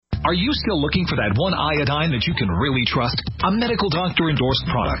Are you still looking for that one iodine that you can really trust? A medical doctor-endorsed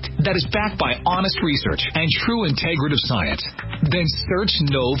product that is backed by honest research and true integrative science? Then search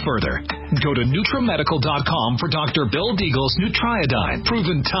no further. Go to NutriMedical.com for Dr. Bill Deagle's Nutriodine,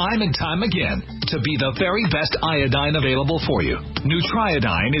 proven time and time again to be the very best iodine available for you.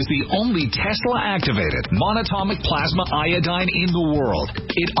 Nutriodine is the only Tesla-activated monatomic plasma iodine in the world.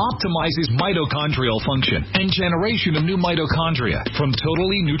 It optimizes mitochondrial function and generation of new mitochondria, from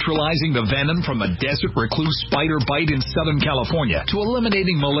totally neutralizing the venom from a desert recluse spider bite in Southern California to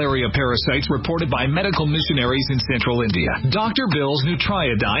eliminating malaria parasites reported by medical missionaries in central India. Dr. Bill's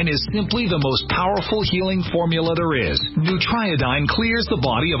Nutriodine is simply the most powerful healing formula there is. Nutriodine clears the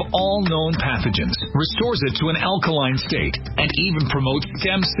body of all known pathogens, restores it to an alkaline state, and even promotes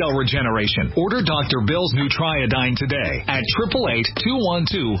stem cell regeneration. Order Dr. Bill's Nutriodine today at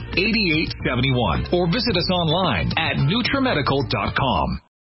 888-212-8871 or visit us online at NutriMedical.com.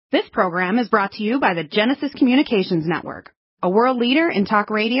 This program is brought to you by the Genesis Communications Network, a world leader in talk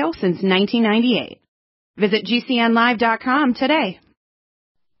radio since 1998. Visit GCNlive.com today.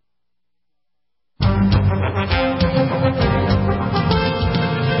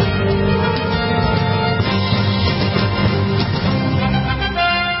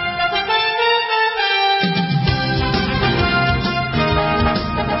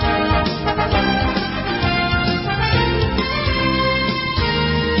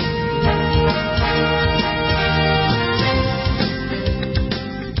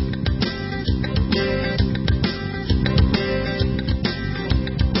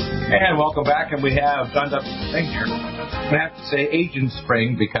 And welcome back, and we have done up here. I have to say Agent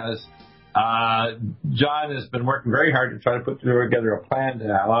Spring because John has been working very hard to try to put together a plan to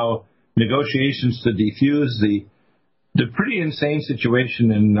allow negotiations to defuse the pretty insane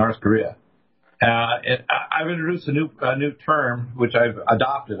situation in North Korea. I've introduced a new term, which I've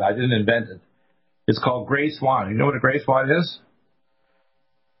adopted. I didn't invent it. It's called gray swan. You know what a gray swan is?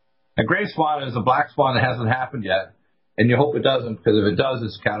 A gray swan is a black swan that hasn't happened yet. And you hope it doesn't, because if it does,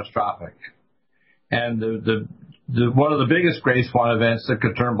 it's catastrophic. And the one of the biggest gray swan events that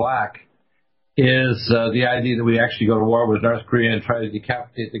could turn black is the idea that we actually go to war with North Korea and try to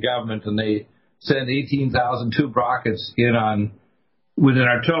decapitate the government, and they send 18,000 tube rockets within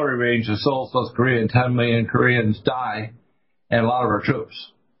artillery range of Seoul, South Korea, and 10 million Koreans die, and a lot of our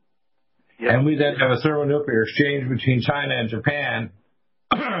troops. Yeah. And we then have a thermonuclear exchange between China and Japan,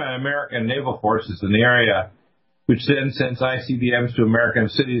 and American naval forces in the area, which then sends ICBMs to American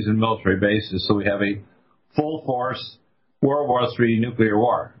cities and military bases. So we have a full-force World War III nuclear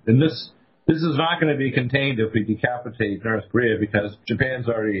war. And this is not going to be contained if we decapitate North Korea, because Japan's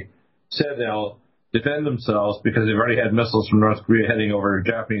already said they'll defend themselves because they've already had missiles from North Korea heading over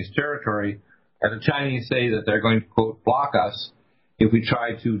Japanese territory. And the Chinese say that they're going to, quote, block us if we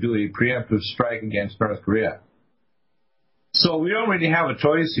try to do a preemptive strike against North Korea. So we don't really have a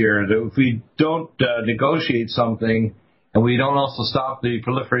choice here. If we don't negotiate something, and we don't also stop the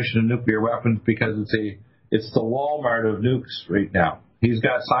proliferation of nuclear weapons, because it's the Walmart of nukes right now. He's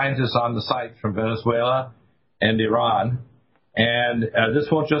got scientists on the site from Venezuela and Iran, and this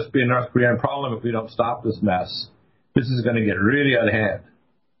won't just be a North Korean problem if we don't stop this mess. This is going to get really out of hand.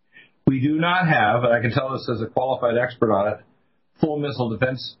 We do not have, and I can tell this as a qualified expert on it, full missile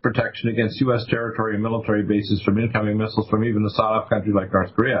defense protection against U.S. territory and military bases from incoming missiles from even the sawed-off country like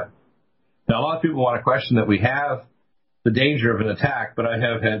North Korea. Now, a lot of people want to question that we have the danger of an attack, but I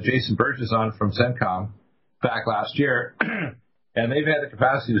have had Jason Burgess on from CENTCOM back last year, and they've had the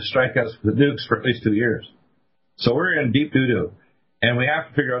capacity to strike us with nukes for at least 2 years. So we're in deep doo-doo, and we have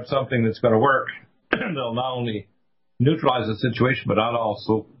to figure out something that's going to work that'll not only neutralize the situation, but not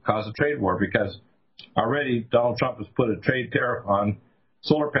also cause a trade war, because already Donald Trump has put a trade tariff on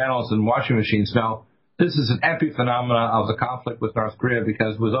solar panels and washing machines. Now, this is an epiphenomenon of the conflict with North Korea,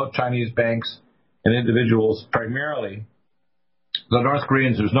 because without Chinese banks and individuals, primarily the North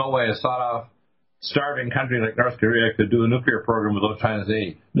Koreans, there's no way a sawed-off, starving country like North Korea could do a nuclear program without China's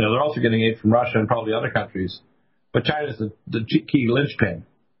aid. Now, they're also getting aid from Russia and probably other countries, but China's the key linchpin.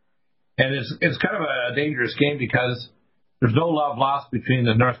 And it's kind of a dangerous game, because there's no love lost between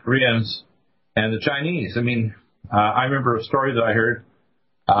the North Koreans and the Chinese. I mean, I remember a story that I heard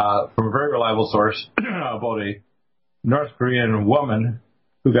from a very reliable source about a North Korean woman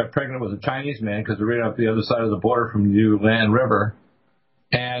who got pregnant with a Chinese man, because they're right up the other side of the border from the Yunnan River.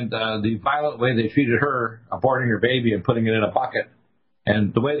 And the violent way they treated her, aborting her baby and putting it in a bucket,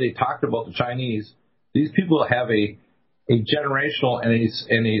 and the way they talked about the Chinese, these people have a generational and a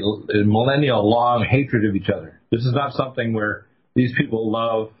millennial-long hatred of each other. This is not something where these people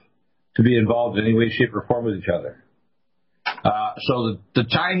love to be involved in any way, shape, or form with each other. So the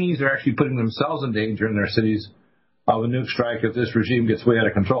Chinese are actually putting themselves in danger in their cities of a nuke strike if this regime gets way out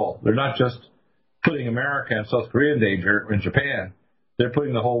of control. They're not just putting America and South Korea in danger, and Japan. They're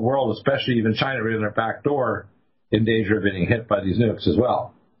putting the whole world, especially even China, right in their back door, in danger of getting hit by these nukes as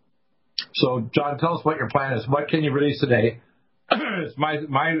well. So, John, tell us what your plan is. What can you release today? It's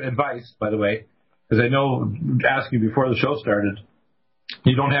my advice, by the way, because I know, asking before the show started,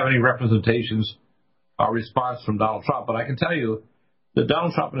 you don't have any representations or response from Donald Trump. But I can tell you that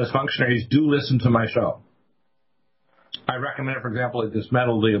Donald Trump and his functionaries do listen to my show. I recommend, for example, they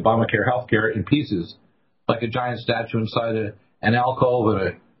dismantle the Obamacare health care in pieces, like a giant statue inside an alcove at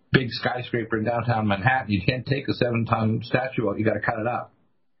a big skyscraper in downtown Manhattan. You can't take a 7-ton statue out. You got to cut it up.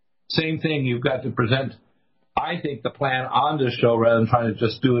 Same thing, you've got to present, I think, the plan on this show rather than trying to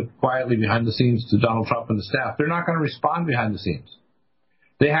just do it quietly behind the scenes to Donald Trump and the staff. They're not going to respond behind the scenes.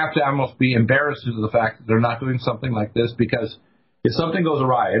 They have to almost be embarrassed due to the fact that they're not doing something like this, because if something goes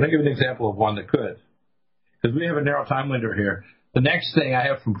awry, and I'll give you an example of one that could, because we have a narrow time window here. The next thing I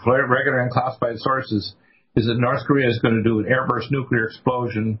have from regular and classified sources is that North Korea is going to do an airburst nuclear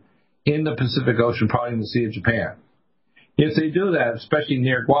explosion in the Pacific Ocean, probably in the Sea of Japan. If they do that, especially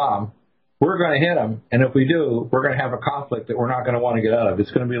near Guam, we're going to hit them, and if we do, we're going to have a conflict that we're not going to want to get out of.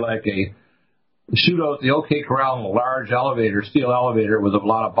 It's going to be like a shootout at the OK Corral in a large elevator, steel elevator, with a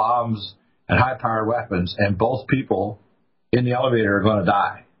lot of bombs and high-powered weapons, and both people in the elevator are going to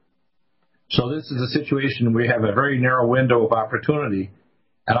die. So this is a situation where we have a very narrow window of opportunity,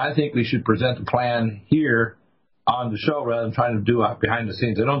 and I think we should present a plan here on the show rather than trying to do it behind the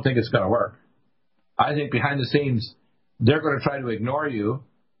scenes. I don't think it's going to work. I think behind the scenes, they're going to try to ignore you.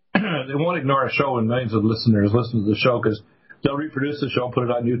 They won't ignore a show when millions of listeners listen to the show, because they'll reproduce the show, put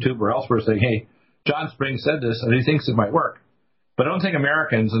it on YouTube or elsewhere, saying, hey, John Spring said this, and he thinks it might work. But I don't think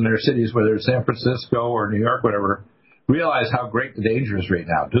Americans in their cities, whether it's San Francisco or New York, whatever, realize how great the danger is right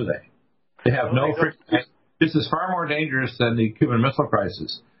now, do they? They have no freaking... This is far more dangerous than the Cuban Missile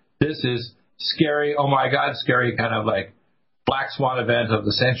Crisis. This is scary, oh my God, scary, kind of like black swan event of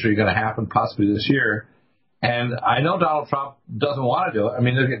the century going to happen possibly this year. And I know Donald Trump doesn't want to do it. I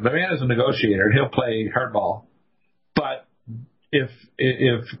mean, the man is a negotiator, and he'll play hardball. But if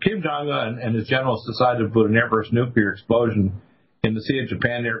Kim Jong-un and his generals decide to put an airburst nuclear explosion in the Sea of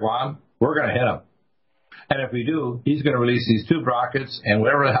Japan near Guam, we're going to hit him. And if we do, he's going to release these tube rockets and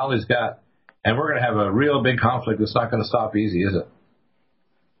whatever the hell he's got, and we're going to have a real big conflict that's not going to stop easy, is it?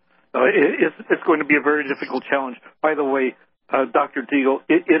 It's going to be a very difficult challenge. By the way, Dr. Deagle,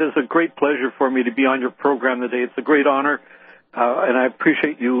 it is a great pleasure for me to be on your program today. It's a great honor, and I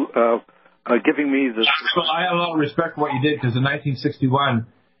appreciate you giving me this. Well, I have a lot of respect for what you did, because in 1961,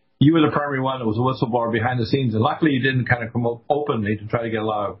 you were the primary one that was a whistleblower behind the scenes, and luckily you didn't kind of come up openly to try to get a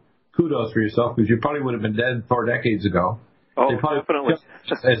lot of kudos for yourself, because you probably would have been dead 4 decades ago. Oh, definitely.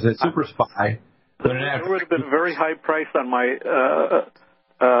 As a super spy. There would have been a very high price on my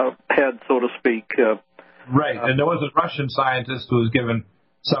head, so to speak. Right, and there was a Russian scientist who was given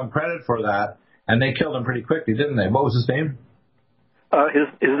some credit for that, and they killed him pretty quickly, didn't they? What was his name? His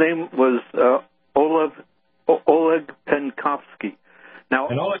name was Oleg Penkovsky. Now,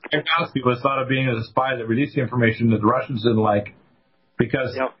 and Oleg Penkovsky was thought of being as a spy that released the information that the Russians didn't like,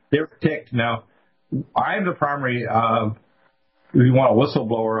 because they were ticked. Now, I'm the primary, we want a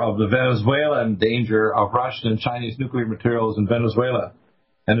whistleblower of the Venezuelan danger of Russian and Chinese nuclear materials in Venezuela.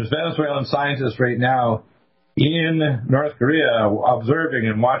 And there's Venezuelan scientists right now in North Korea observing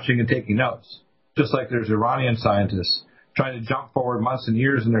and watching and taking notes, just like there's Iranian scientists trying to jump forward months and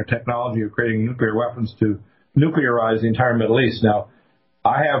years in their technology of creating nuclear weapons to nuclearize the entire Middle East. Now,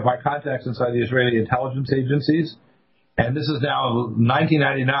 I have my contacts inside the Israeli intelligence agencies, and this is now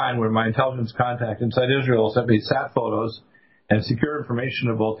 1999 where my intelligence contact inside Israel sent me sat photos and secure information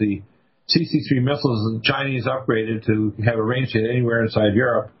about the CC-3 missiles that the Chinese upgraded to have a range hit anywhere inside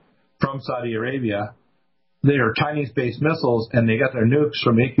Europe from Saudi Arabia. They are Chinese-based missiles, and they got their nukes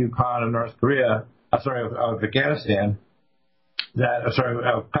from AQ Khan of North Korea, of Afghanistan,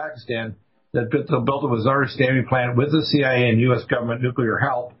 of Pakistan, that built a Missouri stamping plant with the CIA and U.S. government nuclear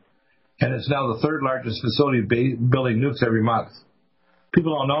help, and it's now the third largest facility building nukes every month.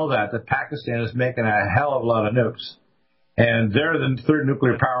 People don't know that Pakistan is making a hell of a lot of nukes. And they're the third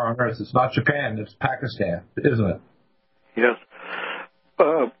nuclear power on Earth. It's not Japan, it's Pakistan, isn't it? Yes.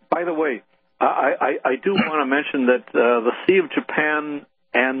 By the way, I do want to mention that the Sea of Japan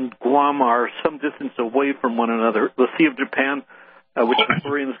and Guam are some distance away from one another. The Sea of Japan, which the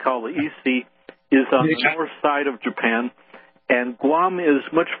Koreans call the East Sea, is on the north side of Japan, and Guam is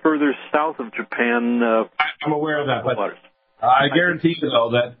much further south of Japan. I'm aware of that, but I guarantee you,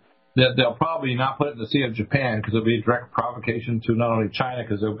 though, that that they'll probably not put it in the Sea of Japan because it'll be a direct provocation to not only China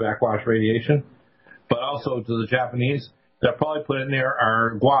because they'll backwash radiation, but also to the Japanese. They'll probably put it near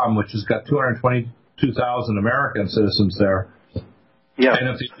our Guam, which has got 222,000 American citizens there. Yeah. And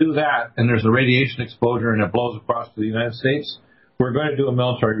if they do that and there's a radiation exposure and it blows across to the United States, we're going to do a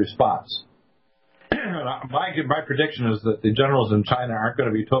military response. My prediction is that the generals in China aren't going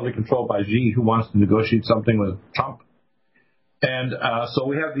to be totally controlled by Xi, who wants to negotiate something with Trump. And so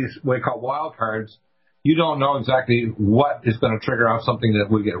we have these what we call wild cards. You don't know exactly what is going to trigger off something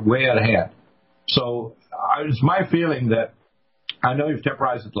that will get way out of hand. So it's my feeling that I know you've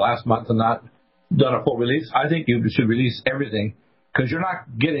temporized it the last month and not done a full release. I think you should release everything because you're not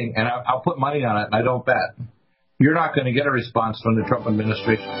getting, and I'll put money on it, and I don't bet, you're not going to get a response from the Trump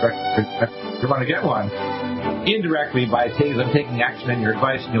administration. You're going to get one indirectly by them taking action on your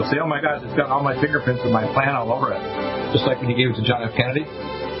advice, and you'll say, oh, my God, it's got all my fingerprints and my plan all over it, just like when you gave it to John F. Kennedy.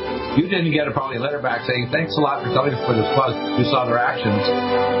 You didn't get probably a letter back saying, thanks a lot for telling us where this was. You saw their actions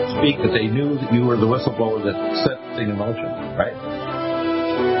speak that they knew that you were the whistleblower that set the thing in motion, right?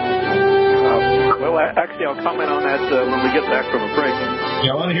 Well, actually, I'll comment on that when we get back from a break.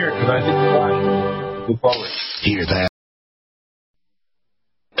 Yeah, I want to hear it because I think it's fine. Move forward. Hear that?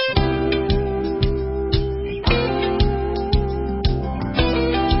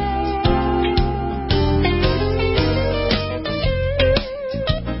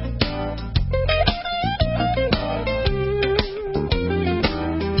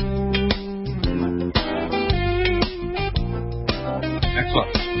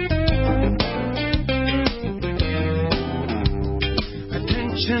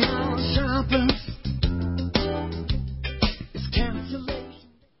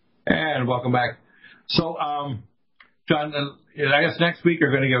 Welcome back. So, John, I guess next week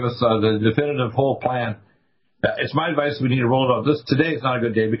you're going to give us the definitive whole plan. It's my advice we need to roll it out. Today is not a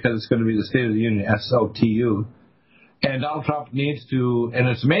good day because it's going to be the State of the Union, SOTU. And Donald Trump needs to, and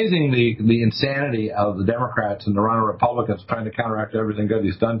it's amazing the insanity of the Democrats and the runner Republicans trying to counteract everything good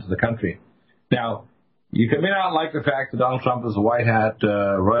he's done to the country. Now, you may not like the fact that Donald Trump is a white hat,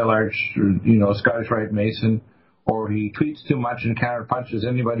 Royal Arch, Scottish Rite Mason, or he tweets too much and counterpunches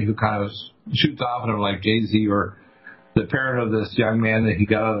anybody who kind of shoots off at him like Jay-Z or the parent of this young man that he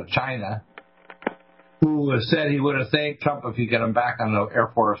got out of China, who said he would have thanked Trump if he got him back on the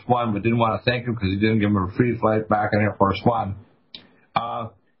Air Force One, but didn't want to thank him because he didn't give him a free flight back on Air Force One.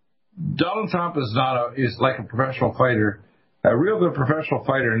 Donald Trump is like a professional fighter. A real good professional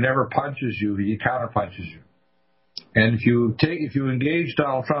fighter never punches you; he counterpunches you. And if you engage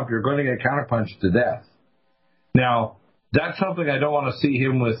Donald Trump, you're going to get counterpunched to death. Now, that's something I don't want to see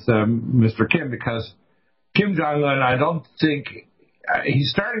him with Mr. Kim, because Kim Jong-un, I don't think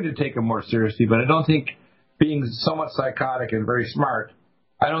he's starting to take him more seriously, but I don't think, being somewhat psychotic and very smart,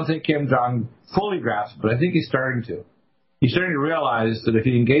 I don't think Kim Jong fully grasps it, but I think he's starting to. He's starting to realize that if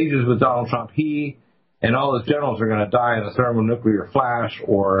he engages with Donald Trump, he and all his generals are going to die in a thermonuclear flash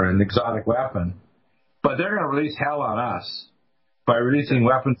or an exotic weapon. But they're going to release hell on us by releasing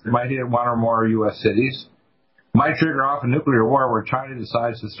weapons that might hit one or more U.S. cities. Might trigger off a nuclear war where China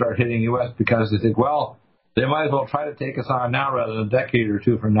decides to start hitting U.S. because they think, well, they might as well try to take us on now rather than a decade or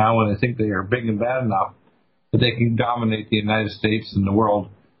two from now when they think they are big and bad enough that they can dominate the United States and the world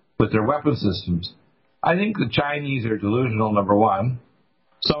with their weapon systems. I think the Chinese are delusional, number one.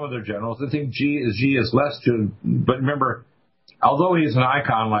 Some of their generals. I think Xi is less to, but remember, although he's an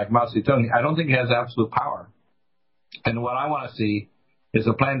icon like Mao Zedong, I don't think he has absolute power. And what I want to see is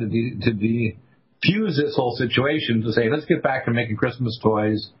a plan to defuse this whole situation to say, let's get back to making Christmas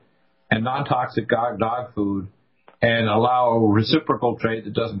toys and non-toxic dog food and allow reciprocal trade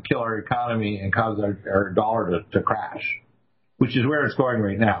that doesn't kill our economy and cause our dollar to crash, which is where it's going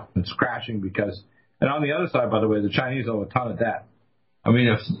right now. It's crashing because, and on the other side, by the way, the Chinese owe a ton of debt. I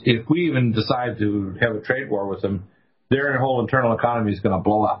mean, if we even decide to have a trade war with them, their whole internal economy is going to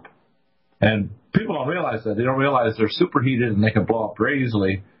blow up. And people don't realize that. They don't realize they're superheated and they can blow up very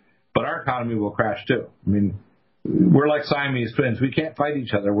easily, but our economy will crash too. I mean, we're like Siamese twins. We can't fight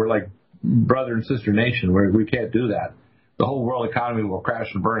each other. We're like brother and sister nation. We can't do that. The whole world economy will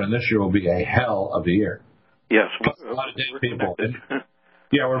crash and burn, and this year will be a hell of a year. Yes. A lot of dead people.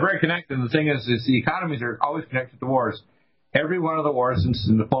 Yeah, we're very connected. And the thing is the economies are always connected to wars. Every one of the wars since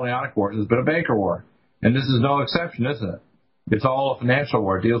the Napoleonic Wars has been a banker war. And this is no exception, isn't it? It's all a financial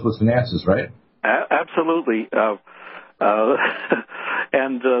war. It deals with finances, right? Absolutely.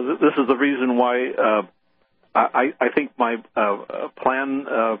 And this is the reason why I think my plan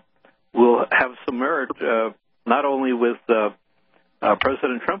will have some merit, not only with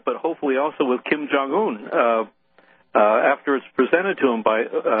President Trump, but hopefully also with Kim Jong-un. after it's presented to him by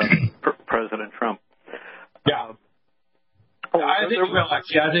President Trump. Yeah. I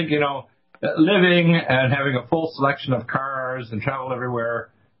think, living and having a full selection of cars and travel everywhere.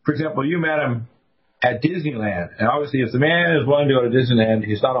 For example, you met him at Disneyland. And obviously, if the man is willing to go to Disneyland,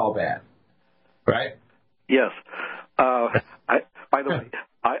 he's not all bad. Right? Yes. By the way,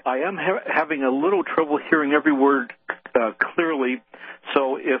 I am having a little trouble hearing every word clearly.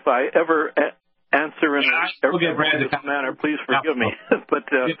 So if I ever answer in a manner, please forgive me. But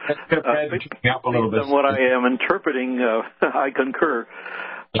based on what I am interpreting, I concur.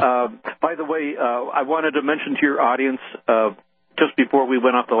 By the way, I wanted to mention to your audience, just before we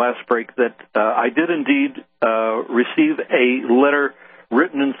went off the last break, that I did indeed receive a letter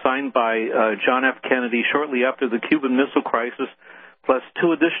written and signed by John F. Kennedy shortly after the Cuban Missile Crisis, plus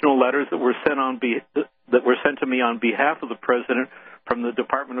 2 additional letters that were sent to me on behalf of the president from the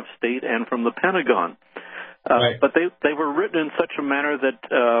Department of State and from the Pentagon. Right. But they were written in such a manner that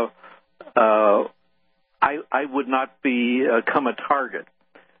I would not become a target.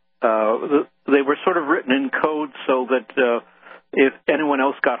 They were sort of written in code so that if anyone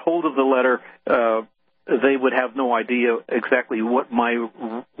else got hold of the letter, they would have no idea exactly what my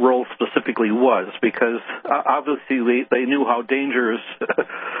role specifically was, because obviously they knew how dangerous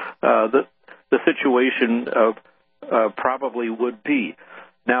the situation probably would be.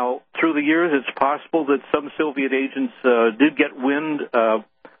 Now, through the years, it's possible that some Soviet agents did get wind.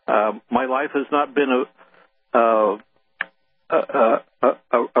 My life has not been a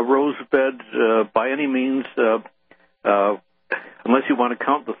rose bed by any means, unless you want to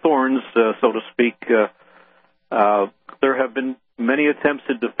count the thorns, so to speak. There have been many attempts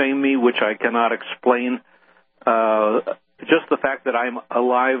to defame me, which I cannot explain. Just the fact that I'm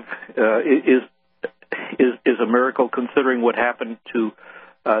alive is a miracle, considering what happened to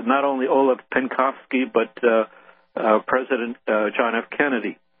not only Olaf Penkovsky but President John F.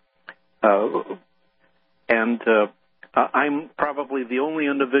 Kennedy. And I'm probably the only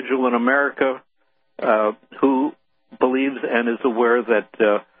individual in America who believes and is aware that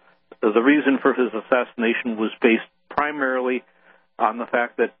the reason for his assassination was based primarily on the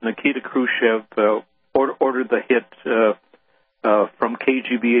fact that Nikita Khrushchev ordered the hit from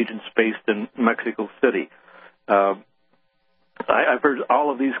KGB agents based in Mexico City. I've heard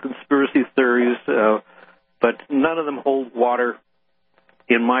all of these conspiracy theories, but none of them hold water,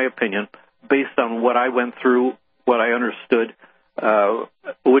 in my opinion, based on what I went through, what I understood,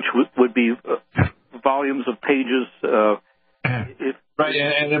 which would be volumes of pages. Right,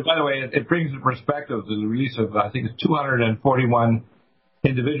 and by the way, it brings into perspective the release of, I think, 241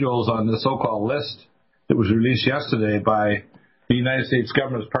 individuals on the so-called list that was released yesterday by the United States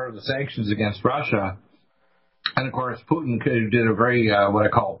government as part of the sanctions against Russia. And, of course, Putin did a very, what I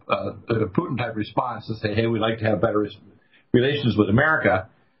call, a Putin-type response to say, hey, we'd like to have better relations with America.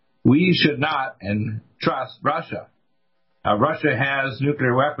 We should not and trust Russia. Russia has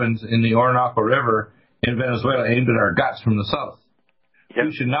nuclear weapons in the Orinoco River in Venezuela aimed at our guts from the south. Yep.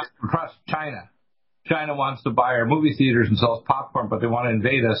 We should not trust China. China wants to buy our movie theaters and sell us popcorn, but they want to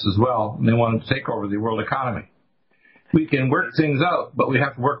invade us as well, and they want to take over the world economy. We can work things out, but we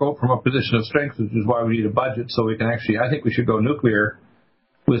have to work out from a position of strength, which is why we need a budget so we can actually, I think we should go nuclear,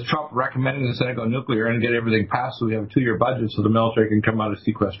 with Trump recommending the Senate go nuclear and get everything passed so we have a 2-year budget so the military can come out of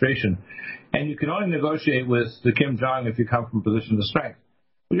sequestration. And you can only negotiate with the Kim Jong if you come from a position of strength.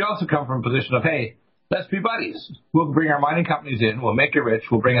 But you also come from a position of, hey, let's be buddies. We'll bring our mining companies in. We'll make you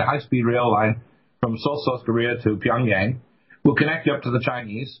rich. We'll bring a high-speed rail line from Seoul, South Korea to Pyongyang. We'll connect you up to the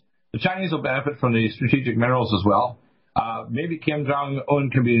Chinese. The Chinese will benefit from the strategic minerals as well. Maybe Kim Jong-un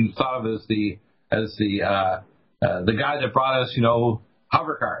can be thought of as the guy that brought us,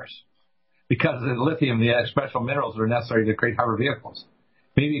 hover cars, because of the lithium, the special minerals that are necessary to create hover vehicles.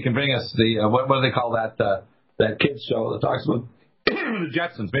 Maybe you can bring us the what do they call that kids show that talks about the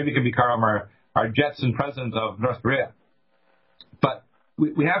Jetsons. Maybe it can be our Jetson president of North Korea. But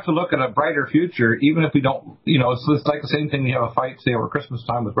we have to look at a brighter future, even if we don't. It's like the same thing. You have a fight, say over Christmas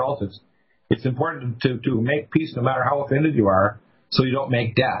time with relatives. It's important to make peace, no matter how offended you are, so you don't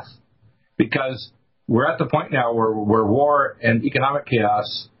make death, because we're at the point now where war and economic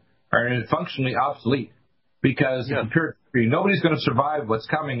chaos are functionally obsolete, because nobody's going to survive what's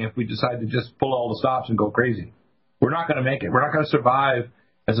coming if we decide to just pull all the stops and go crazy. We're not going to make it. We're not going to survive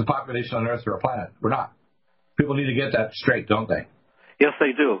as a population on Earth or a planet. We're not. People need to get that straight, don't they? Yes,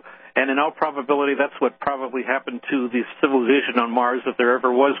 they do. And in all probability, that's what probably happened to the civilization on Mars, if there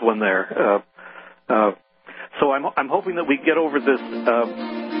ever was one there. So I'm hoping that we get over this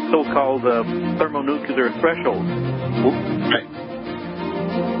thermonuclear threshold. Right.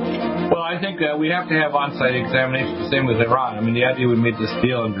 Well, I think we have to have on-site examinations, the same with Iran. I mean, the idea we made this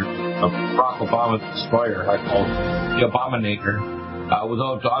deal under Barack Obama's destroyer, I call it the Obamanator,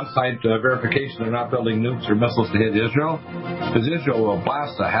 without on-site verification, they're not building nukes or missiles to hit Israel, because Israel will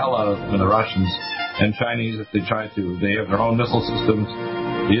blast the hell out of them and the Russians and Chinese if they try to. They have their own missile systems.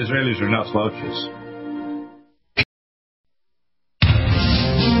 The Israelis are not slouches.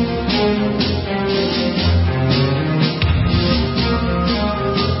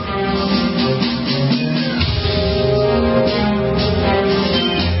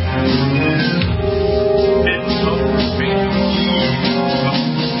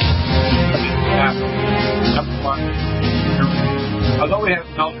 Although we have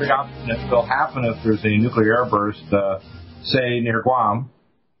a military option that will happen if there's a nuclear airburst, say, near Guam,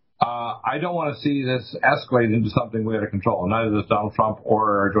 I don't want to see this escalate into something way out of control. Neither does Donald Trump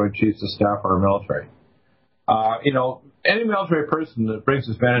or our Joint Chiefs of Staff or our military. Any military person that brings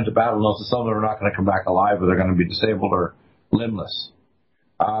his men into battle knows that some of them are not going to come back alive or they're going to be disabled or limbless.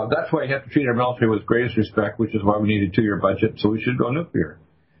 That's why you have to treat our military with greatest respect, which is why we need a 2-year budget, so we should go nuclear.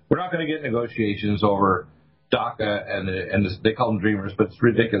 We're not going to get negotiations over DACA and they call them dreamers, but it's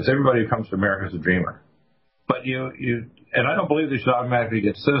ridiculous. Everybody who comes to America is a dreamer. But and I don't believe they should automatically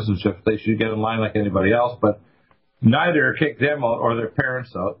get citizenship. They should get in line like anybody else, but neither kick them out or their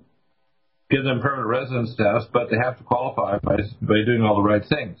parents out, give them permanent residence status, but they have to qualify by doing all the right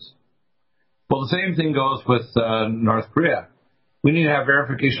things. Well, the same thing goes with North Korea. We need to have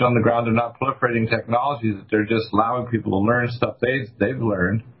verification on the ground. They're not proliferating technology, that they're just allowing people to learn stuff they've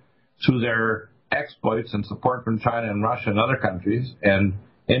learned through their exploits and support from China and Russia and other countries and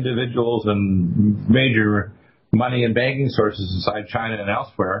individuals and major money and banking sources inside China and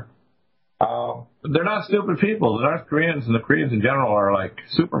elsewhere. They're not stupid people. The North Koreans and the Koreans in general are like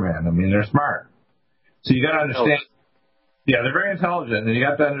Superman. I mean, they're smart. So you got to understand. Yeah, they're very intelligent, and you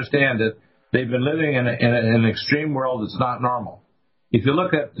got to understand that they've been living in an extreme world that's not normal. If you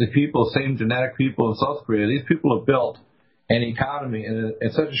look at the people, same genetic people in South Korea, these people have built an economy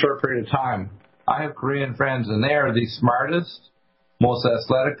in such a short period of time. I have Korean friends, and they are the smartest, most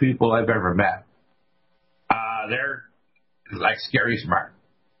athletic people I've ever met. They're like scary smart.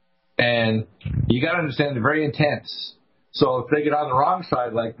 And you got to understand they're very intense. So if they get on the wrong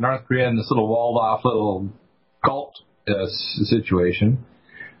side, like North Korea in this little walled-off little cult situation,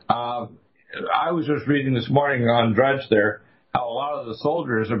 I was just reading this morning on Drudge there how a lot of the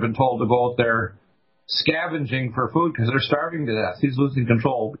soldiers have been told to go out there scavenging for food because they're starving to death. He's losing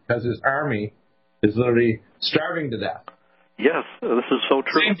control because his army is literally starving to death. Yes, this is so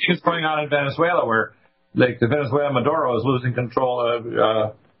true. Same thing is going on in Venezuela, where like the Venezuelan Maduro is losing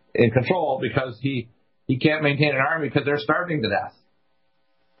control because he can't maintain an army because they're starving to death.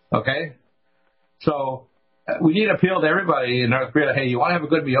 Okay, so we need to appeal to everybody in North Korea. Hey, you want to have a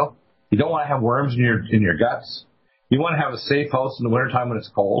good meal? You don't want to have worms in your guts. You want to have a safe house in the wintertime when it's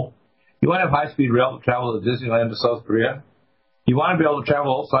cold. You want to have high-speed rail to travel to Disneyland to South Korea. You want to be able to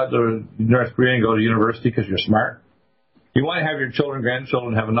travel outside to North Korea and go to university because you're smart. You want to have your children,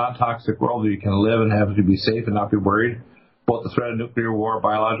 grandchildren have a non-toxic world where you can live and have to be safe and not be worried about the threat of nuclear war,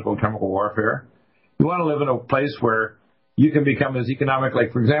 biological, chemical warfare. You want to live in a place where you can become as economic.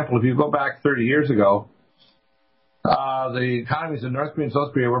 Like, for example, if you go back 30 years ago, the economies in North Korea and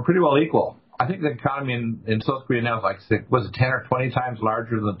South Korea were pretty well equal. I think the economy in South Korea now is was it 10 or 20 times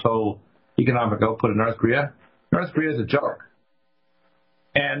larger than the total economic output in North Korea? North Korea is a joke.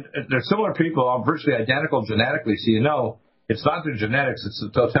 And they're similar people, virtually identical genetically, so you know it's not their genetics, it's the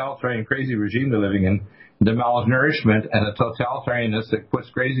totalitarian crazy regime they're living in, the malnourishment and the totalitarianness that puts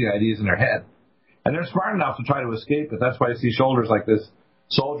crazy ideas in their head. And they're smart enough to try to escape it. That's why I see shoulders like this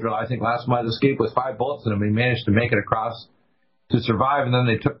soldier. I think last month escaped with 5 bullets in him, and he managed to make it across to survive, and then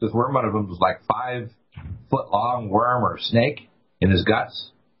they took this worm out of him. It was like 5-foot-long worm or snake in his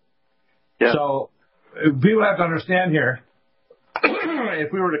guts. Yeah. So people have to understand here,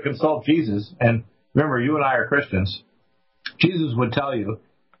 if we were to consult Jesus, and remember, you and I are Christians, Jesus would tell you,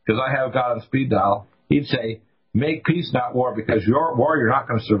 because I have God on speed dial, he'd say, make peace, not war, because your war you're not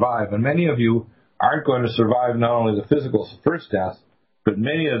going to survive. And many of you aren't going to survive not only the physical first death, but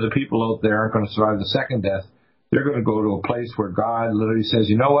many of the people out there aren't going to survive the second death. They're going to go to a place where God literally says,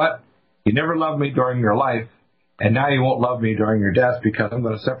 you know what? You never loved me during your life, and now you won't love me during your death because I'm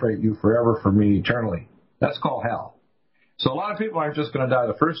going to separate you forever from me eternally. That's called hell. So a lot of people aren't just going to die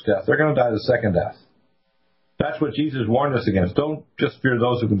the first death. They're going to die the second death. That's what Jesus warned us against. Don't just fear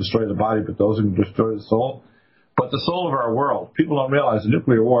those who can destroy the body, but those who can destroy the soul. But the soul of our world, people don't realize the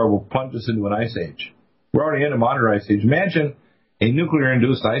nuclear war will plunge us into an ice age. We're already in a modern ice age. Imagine a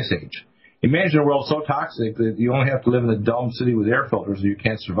nuclear-induced ice age. Imagine a world so toxic that you only have to live in a dome city with air filters or you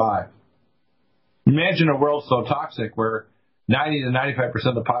can't survive. Imagine a world so toxic where 90 to 95%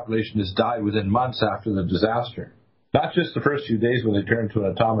 of the population has died within months after the disaster. Not just the first few days when they turn into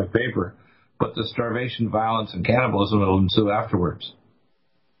an atomic vapor, but the starvation, violence, and cannibalism that will ensue afterwards.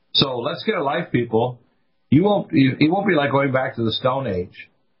 So let's get a life, people. It won't be like going back to the Stone Age.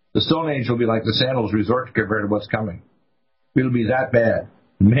 The Stone Age will be like the sandals resort to get rid of what's coming. It'll be that bad.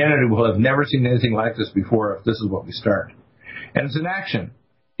 Humanity will have never seen anything like this before if this is what we start. And it's an action.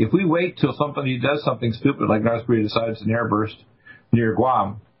 If we wait till somebody does something stupid like North Korea decides an airburst near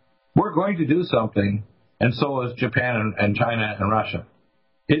Guam, we're going to do something, and so is Japan and China and Russia.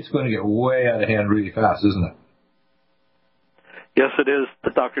 It's going to get way out of hand really fast, isn't it? Yes, it is,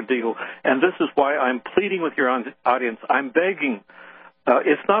 Dr. Deagle. And this is why I'm pleading with your audience. I'm begging.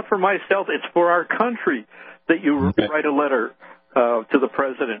 It's not for myself. It's for our country that you write a letter to the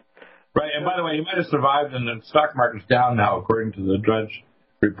president. Right. And by the way, he might have survived, and the stock market's down now, according to the Drudge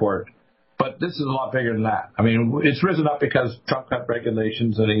report. But this is a lot bigger than that. I mean, it's risen up because Trump cut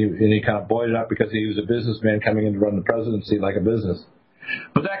regulations, and he kind of buoyed it up because he was a businessman coming in to run the presidency like a business.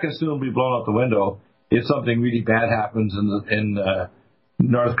 But that can soon be blown out the window if something really bad happens in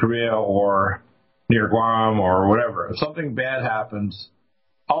North Korea or near Guam or whatever. If something bad happens,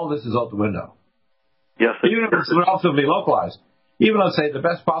 all this is out the window. Yes. Even if it's relatively localized. Even, let's say, the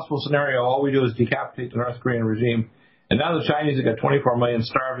best possible scenario, all we do is decapitate the North Korean regime. And now the Chinese have got 24 million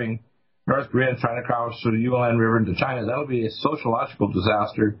starving North Koreans trying to cross through the Yunnan River into China. That'll be a sociological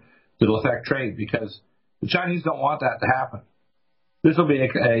disaster that'll affect trade because the Chinese don't want that to happen. This will be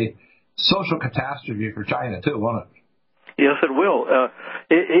a social catastrophe for China, too, won't it? Yes, it will.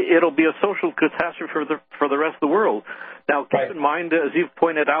 It'll be a social catastrophe for the rest of the world. Now, keep in mind, as you've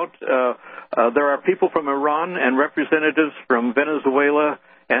pointed out, there are people from Iran and representatives from Venezuela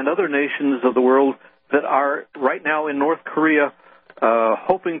and other nations of the world that are right now in North Korea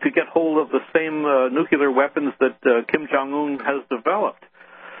hoping to get hold of the same nuclear weapons that Kim Jong-un has developed.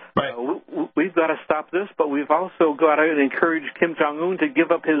 Right. We've got to stop this, but we've also got to encourage Kim Jong-un to give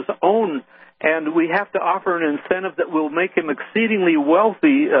up his own, and we have to offer an incentive that will make him exceedingly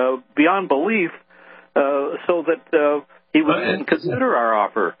wealthy beyond belief so that he would consider our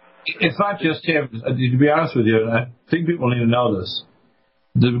offer. It's not just him. To be honest with you, and I think people need to know this,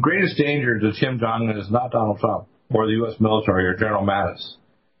 the greatest danger to Kim Jong-un is not Donald Trump or the U.S. military or General Mattis.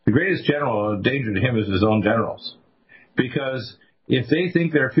 The greatest danger to him is his own generals. Because if they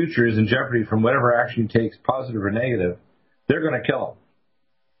think their future is in jeopardy from whatever action he takes, positive or negative, they're going to kill him.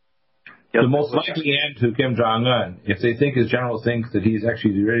 Yes, the most likely end to Kim Jong-un, if they think his generals think that he's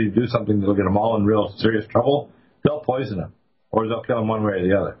actually ready to do something that will get them all in real serious trouble, they'll poison him, or they'll kill him one way or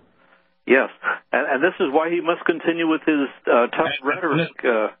the other. Yes, and this is why he must continue with his tough rhetoric.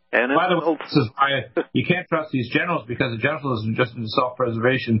 By the way, this is why you can't trust these generals, because the general isn't just in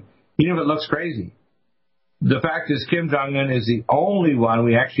self-preservation, even if it looks crazy. The fact is Kim Jong-un is the only one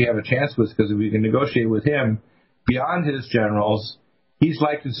we actually have a chance with, because if we can negotiate with him beyond his generals, he's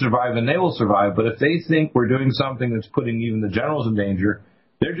likely to survive and they will survive. But if they think we're doing something that's putting even the generals in danger,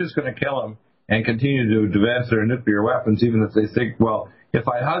 they're just going to kill him and continue to advance their nuclear weapons, even if they think, well, if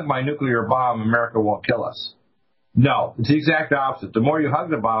I hug my nuclear bomb, America won't kill us. No, it's the exact opposite. The more you hug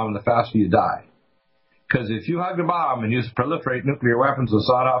the bomb, the faster you die. Because if you hug the bomb and you proliferate nuclear weapons with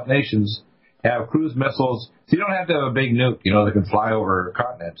sawed-off nations, have cruise missiles, so you don't have to have a big nuke, that can fly over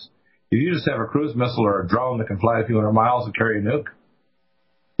continents. If you just have a cruise missile or a drone that can fly a few hundred miles and carry a nuke,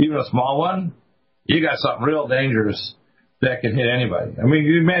 even a small one, you got something real dangerous that can hit anybody. I mean,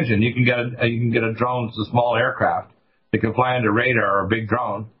 you imagine you can get a drone that's a small aircraft that can fly under radar or a big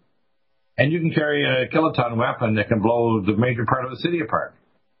drone, and you can carry a kiloton weapon that can blow the major part of the city apart.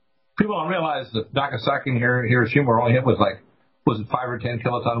 People don't realize that Nagasaki and Hiroshima were only hit with 5 or 10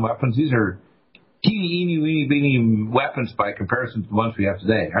 kiloton weapons. These are teeny, weeny, beeny weapons by comparison to the ones we have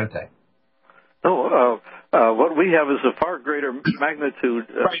today, aren't they? No, what we have is a far greater magnitude.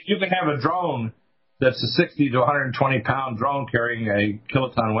 Right, you can have a drone that's a 60 to 120-pound drone carrying a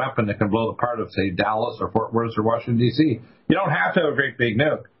kiloton weapon that can blow the part of, say, Dallas or Fort Worth or Washington, D.C. You don't have to have a great big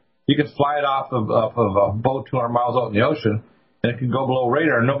nuke. You can fly it off of a boat 200 miles out in the ocean, and it can go below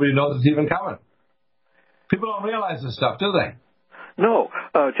radar, and nobody knows it's even coming. People don't realize this stuff, do they? No,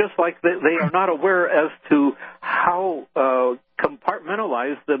 just like they are not aware as to how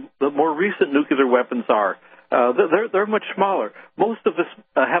compartmentalized the more recent nuclear weapons are. They're much smaller. Most of us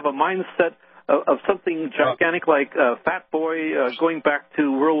have a mindset of something gigantic like Fat Boy going back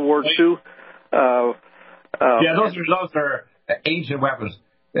to World War II. Those are ancient weapons.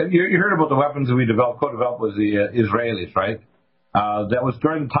 You heard about the weapons that we co-developed with the Israelis, right? That was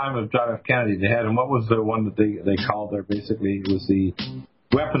during the time of John F. Kennedy. They had, and what was the one that they called there? Basically, it was the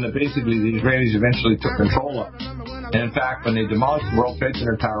weapon that basically the Israelis eventually took control of. And in fact, when they demolished the World Trade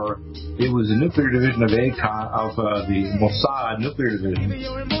Center tower, it was the nuclear division of the Mossad nuclear division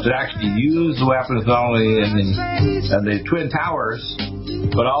that actually used the weapons not only in the Twin Towers,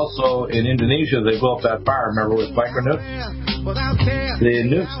 but also in Indonesia. They blew up that fire, remember, with micro nukes?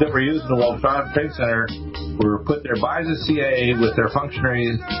 The nukes that were used in the World Trade Center were put there by the CIA with their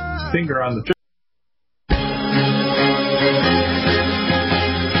functionaries' finger on the trigger.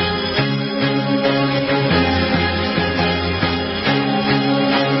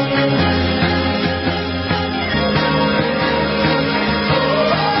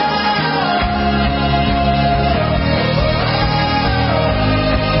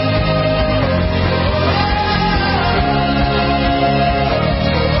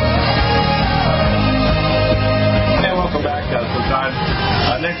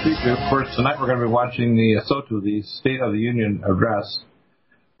 Of course, tonight we're going to be watching the SOTU, the State of the Union Address.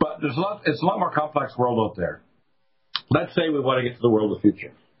 But it's a lot more complex world out there. Let's say we want to get to the world of the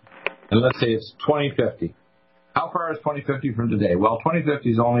future. And let's say it's 2050. How far is 2050 from today? Well, 2050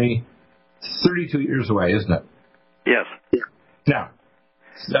 is only 32 years away, isn't it? Yes. Now,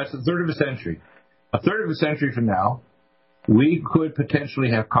 that's a third of a century. A third of a century from now, we could potentially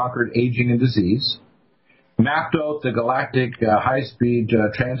have conquered aging and disease, mapped out the galactic high-speed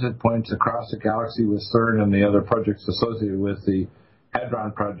transit points across the galaxy with CERN and the other projects associated with the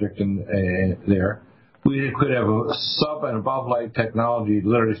Hadron Project there. We could have a sub- and above-light technology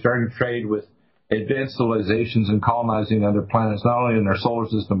literally starting to trade with advanced civilizations and colonizing other planets, not only in our solar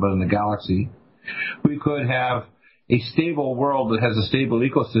system but in the galaxy. We could have a stable world that has a stable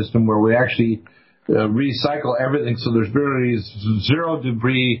ecosystem where we actually recycle everything so there's really zero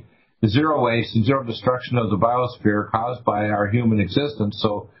debris, zero waste, and zero destruction of the biosphere caused by our human existence.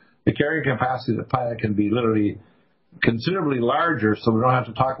 So the carrying capacity of the planet can be literally considerably larger, so we don't have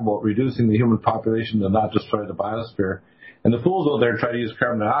to talk about reducing the human population to not destroy the biosphere. And the fools out there try to use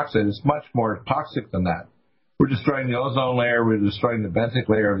carbon dioxide. It's much more toxic than that. We're destroying the ozone layer. We're destroying the benthic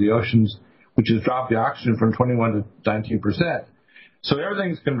layer of the oceans, which has dropped the oxygen from 21 to 19%. So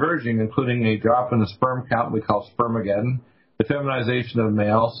everything's converging, including a drop in the sperm count we call spermageddon, the feminization of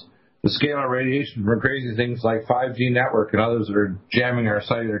males, the scalar radiation from crazy things like 5G network and others that are jamming our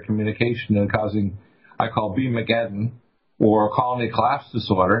cellular communication and causing, I call Beamageddon, or colony collapse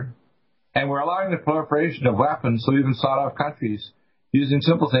disorder. And we're allowing the proliferation of weapons, so even sought-off countries using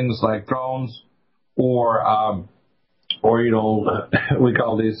simple things like drones or we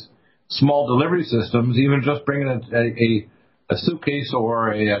call these small delivery systems, even just bringing a suitcase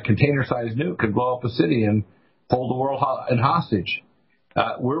or a container-sized nuke could blow up a city and hold the world in hostage.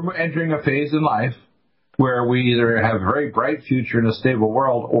 We're entering a phase in life where we either have a very bright future in a stable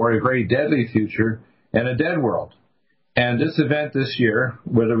world or a very deadly future in a dead world. And this event this year,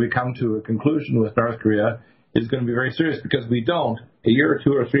 whether we come to a conclusion with North Korea, is going to be very serious because we don't, a year or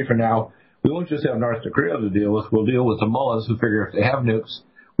two or three from now, we won't just have North Korea to deal with. We'll deal with the mullahs who figure if they have nukes,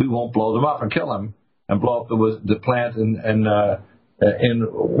 we won't blow them up and kill them and blow up the plant in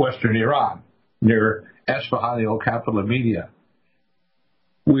western Iran, near Esfahan, the old capital of Media.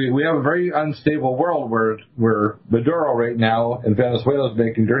 We have a very unstable world where Maduro right now in Venezuela is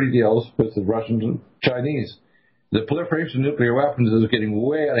making dirty deals with the Russians and Chinese. The proliferation of nuclear weapons is getting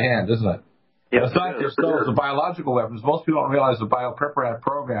way out of hand, isn't it? Yes, it's not just those, the biological weapons. Most people don't realize the biopreparat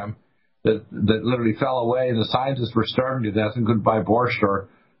program that literally fell away and the scientists were starving to death and couldn't buy borscht or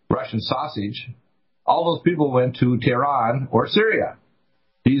Russian sausage. All those people went to Tehran or Syria.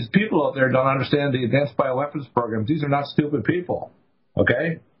 These people out there don't understand the advanced bioweapons programs. These are not stupid people.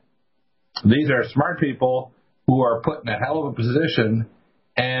 Okay? These are smart people who are put in a hell of a position,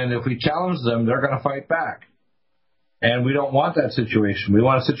 and if we challenge them, they're going to fight back. And we don't want that situation. We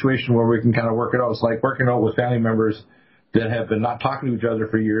want a situation where we can kind of work it out. It's like working out with family members that have been not talking to each other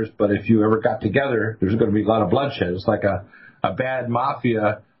for years, but if you ever got together, there's going to be a lot of bloodshed. It's like a bad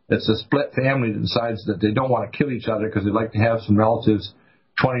mafia that's a split family that decides that they don't want to kill each other because they'd like to have some relatives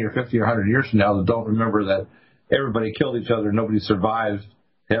 20 or 50 or 100 years from now that don't remember that everybody killed each other and nobody survived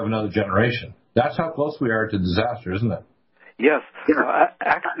to have another generation. That's how close we are to disaster, isn't it? Yes.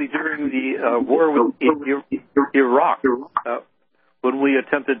 Actually, during the war in Iraq, when we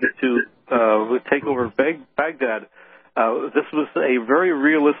attempted to take over Baghdad, this was a very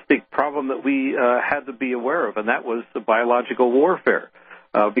realistic problem that we had to be aware of, and that was the biological warfare,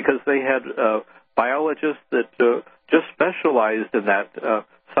 because they had biologists that just specialized in that.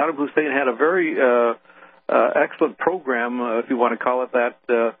 Saddam Hussein had a very excellent program, if you want to call it that,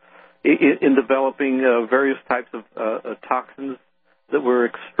 in developing various types of toxins that were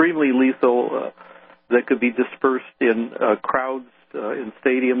extremely lethal, that could be dispersed in crowds in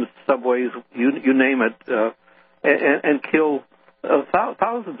stadiums, subways, you name it, and kill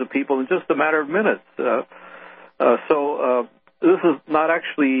thousands of people in just a matter of minutes. So this is not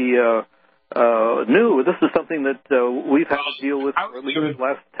actually new. This is something that we've had to deal with for at least the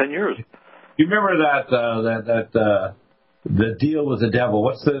last 10 years. You remember that the deal with the devil?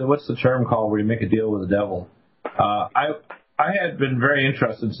 What's the term called where you make a deal with the devil? I had been very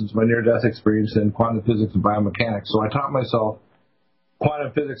interested since my near-death experience in quantum physics and biomechanics, so I taught myself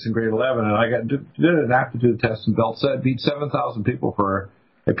quantum physics in grade 11, and I did an aptitude test and beat 7,000 people for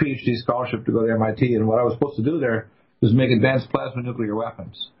a PhD scholarship to go to MIT, and what I was supposed to do there was make advanced plasma nuclear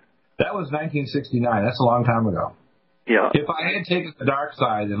weapons. That was 1969. That's a long time ago. Yeah. If I had taken the dark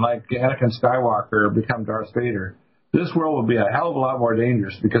side and, like Anakin Skywalker, become Darth Vader, this world would be a hell of a lot more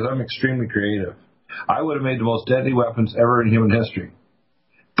dangerous because I'm extremely creative. I would have made the most deadly weapons ever in human history.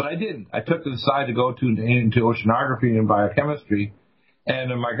 But I didn't. I took the side to go into oceanography and biochemistry, and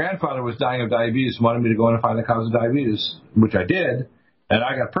my grandfather was dying of diabetes and wanted me to go in and find the cause of diabetes, which I did, and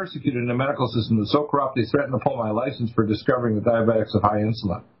I got persecuted in the medical system that was so corrupt they threatened to pull my license for discovering the diabetics of high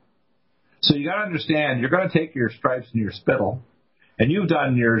insulin. So you got to understand, you're going to take your stripes and your spittle, and you've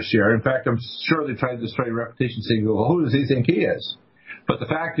done your share. In fact, I'm sure they tried to destroy your reputation saying, well, who does he think he is? But the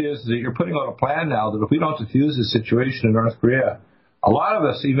fact is that you're putting out a plan now that if we don't defuse this situation in North Korea, a lot of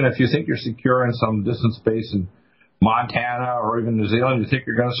us, even if you think you're secure in some distant space in Montana or even New Zealand, you think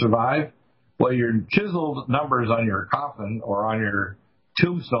you're going to survive, well, your chiseled numbers on your coffin or on your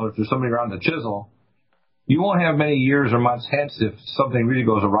tombstone, if there's somebody around the chisel, you won't have many years or months hence if something really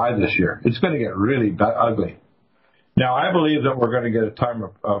goes awry this year. It's going to get really ugly. Now, I believe that we're going to get a time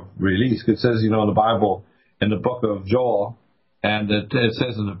of release. It says, in the Bible, in the book of Joel, and it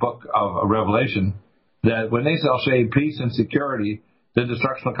says in the book of Revelation, that when they shall say peace and security, the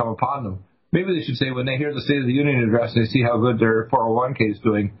destruction will come upon them. Maybe they should say when they hear the State of the Union address and they see how good their 401k is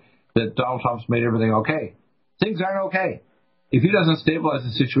doing, that Donald Trump's made everything okay. Things aren't okay. If he doesn't stabilize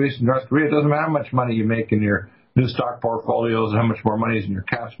the situation in North Korea, it doesn't matter how much money you make in your new stock portfolios and how much more money is in your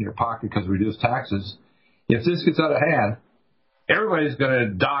cash in your pocket because of reduced taxes. If this gets out of hand, everybody's going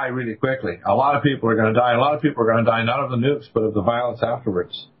to die really quickly. A lot of people are going to die. A lot of people are going to die not of the nukes, but of the violence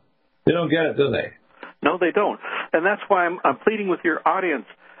afterwards. They don't get it, do they? No, they don't. And that's why I'm pleading with your audience.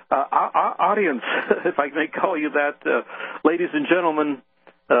 Audience, if I may call you that, ladies and gentlemen,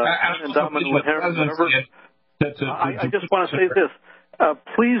 and I just want to say this.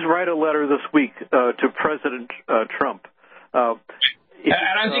 Please write a letter this week to President Trump. And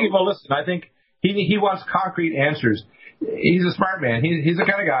I think, well, listen, I think he wants concrete answers. He's a smart man. He's the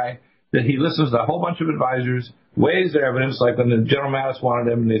kind of guy that he listens to a whole bunch of advisors, weighs their evidence, like when the General Mattis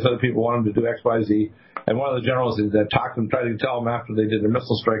wanted him and these other people wanted him to do X, Y, Z. And one of the generals that talked to him, tried to tell him after they did their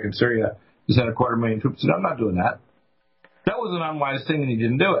missile strike in Syria to send 250,000 troops. He said, I'm not doing that. That was an unwise thing, and he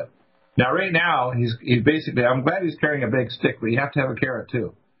didn't do it. Now, right now, he's basically, I'm glad he's carrying a big stick, but you have to have a carrot,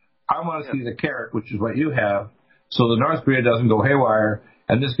 too. I want to see the carrot, which is what you have, so the North Korea doesn't go haywire,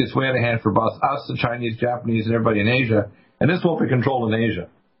 and this gets way out of hand for both us, the Chinese, Japanese, and everybody in Asia. And this won't be controlled in Asia.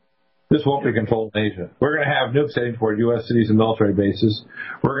 This won't be controlled in Asia. We're going to have nukes heading toward U.S. cities and military bases.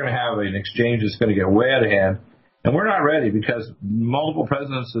 We're going to have an exchange that's going to get way out of hand. And we're not ready because multiple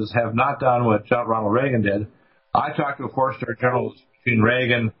presidents have not done what Ronald Reagan did. I talked to a four-star general between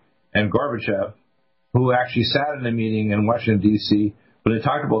Reagan and Gorbachev, who actually sat in a meeting in Washington, D.C., where they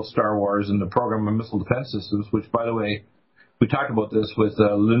talked about Star Wars and the program of missile defense systems, which, by the way, we talked about this with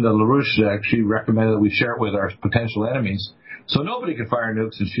Linda LaRouche. She recommended that we share it with our potential enemies. So nobody could fire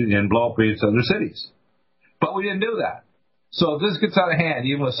nukes and shoot and blow up these other cities. But we didn't do that. So if this gets out of hand,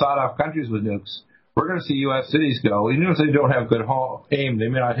 even with sawed-off countries with nukes, we're going to see U.S. cities go. Even if they don't have good aim, they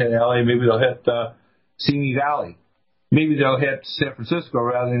may not hit L.A., maybe they'll hit Simi Valley. Maybe they'll hit San Francisco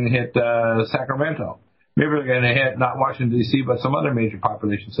rather than hit Sacramento. Maybe they're going to hit not Washington, D.C., but some other major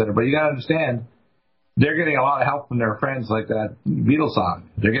population center. But you got to understand, they're getting a lot of help from their friends, like that Beatles song.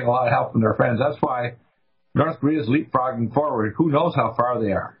 They're getting a lot of help from their friends. That's why North Korea is leapfrogging forward. Who knows how far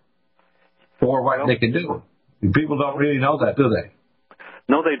they are or what they can do? People don't really know that, do they?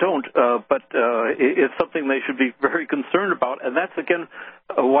 No, they don't, but it's something they should be very concerned about. And that's, again,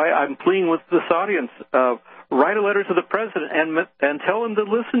 why I'm pleading with this audience. Write a letter to the president and tell him to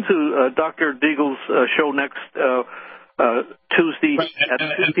listen to Dr. Deagle's show next Tuesday at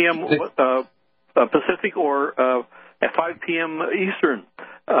 2 p.m. Pacific or at 5 p.m. Eastern.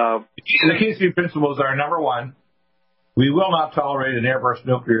 The key three principles are, number one, we will not tolerate an airburst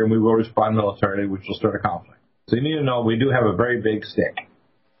nuclear and we will respond militarily, which will start a conflict. So you need to know we do have a very big stick.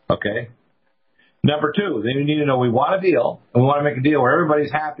 Okay? Number two, then you need to know we want a deal, and we want to make a deal where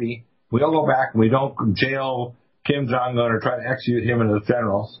everybody's happy. We don't go back and we don't jail Kim Jong-un or try to execute him and his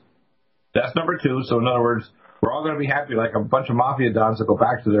generals. That's number 2. So in other words, we're all going to be happy like a bunch of mafia dons that go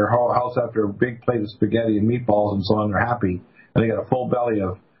back to their house after a big plate of spaghetti and meatballs and so on. They're happy. And they got a full belly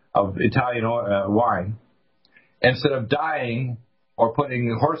of Italian wine. Instead of dying or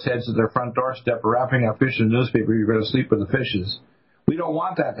putting horse heads at their front doorstep or wrapping up fish in the newspaper, you're going to sleep with the fishes. We don't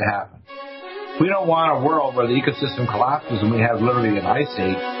want that to happen. We don't want a world where the ecosystem collapses and we have literally an ice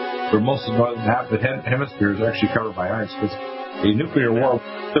age where most of the northern half of the hemisphere is actually covered by ice. Because a nuclear war will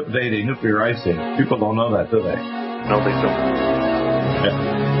precipitate a nuclear ice age. People don't know that, do they? No, they don't.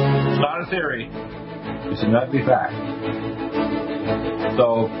 Yeah. It's not a theory. It's a nutty fact.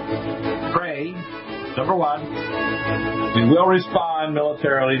 So, pray. Number 1, we will respond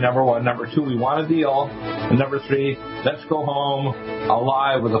militarily, number 1. Number 2, we want a deal. And number 3, let's go home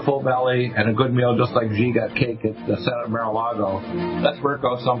alive with a full belly and a good meal, just like Xi got cake at the Senate of Mar-a-Lago. Let's work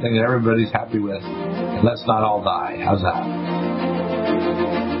out something that everybody's happy with. And let's not all die. How's that?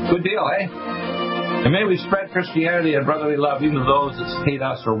 Good deal, eh? And may we spread Christianity and brotherly love even to those that hate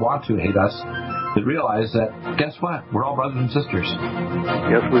us or want to hate us, that realize that, guess what? We're all brothers and sisters.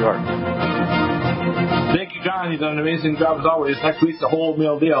 Yes, we are. Thank you, John. You've done an amazing job as always. Next week's the whole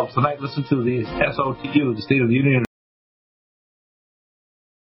meal deal. Tonight, listen to the SOTU, the State of the Union.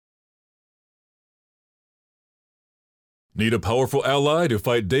 Need a powerful ally to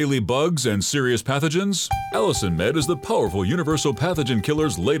fight daily bugs and serious pathogens? Allicin Med is the powerful universal pathogen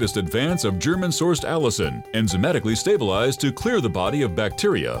killer's latest advance of German-sourced allicin, enzymatically stabilized to clear the body of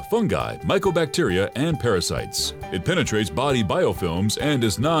bacteria, fungi, mycobacteria, and parasites. It penetrates body biofilms and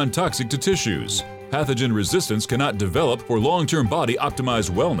is non-toxic to tissues. Pathogen resistance cannot develop for long-term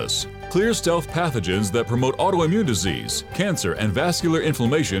body-optimized wellness. Clear stealth pathogens that promote autoimmune disease, cancer and vascular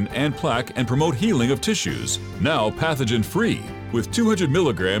inflammation and plaque and promote healing of tissues. Now pathogen-free. With 200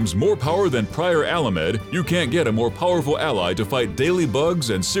 milligrams more power than prior Alamed, you can't get a more powerful ally to fight daily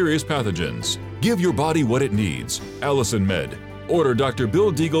bugs and serious pathogens. Give your body what it needs. Allicin Med. Order Dr.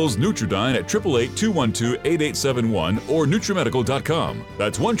 Bill Deagle's Nutridyne at 888-212-8871 or NutriMedical.com.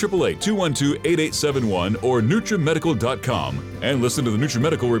 That's 1-888-212-8871 or NutriMedical.com. And listen to the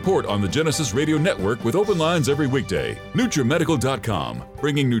NutriMedical Report on the Genesis Radio Network with open lines every weekday. NutriMedical.com,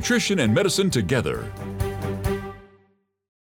 bringing nutrition and medicine together.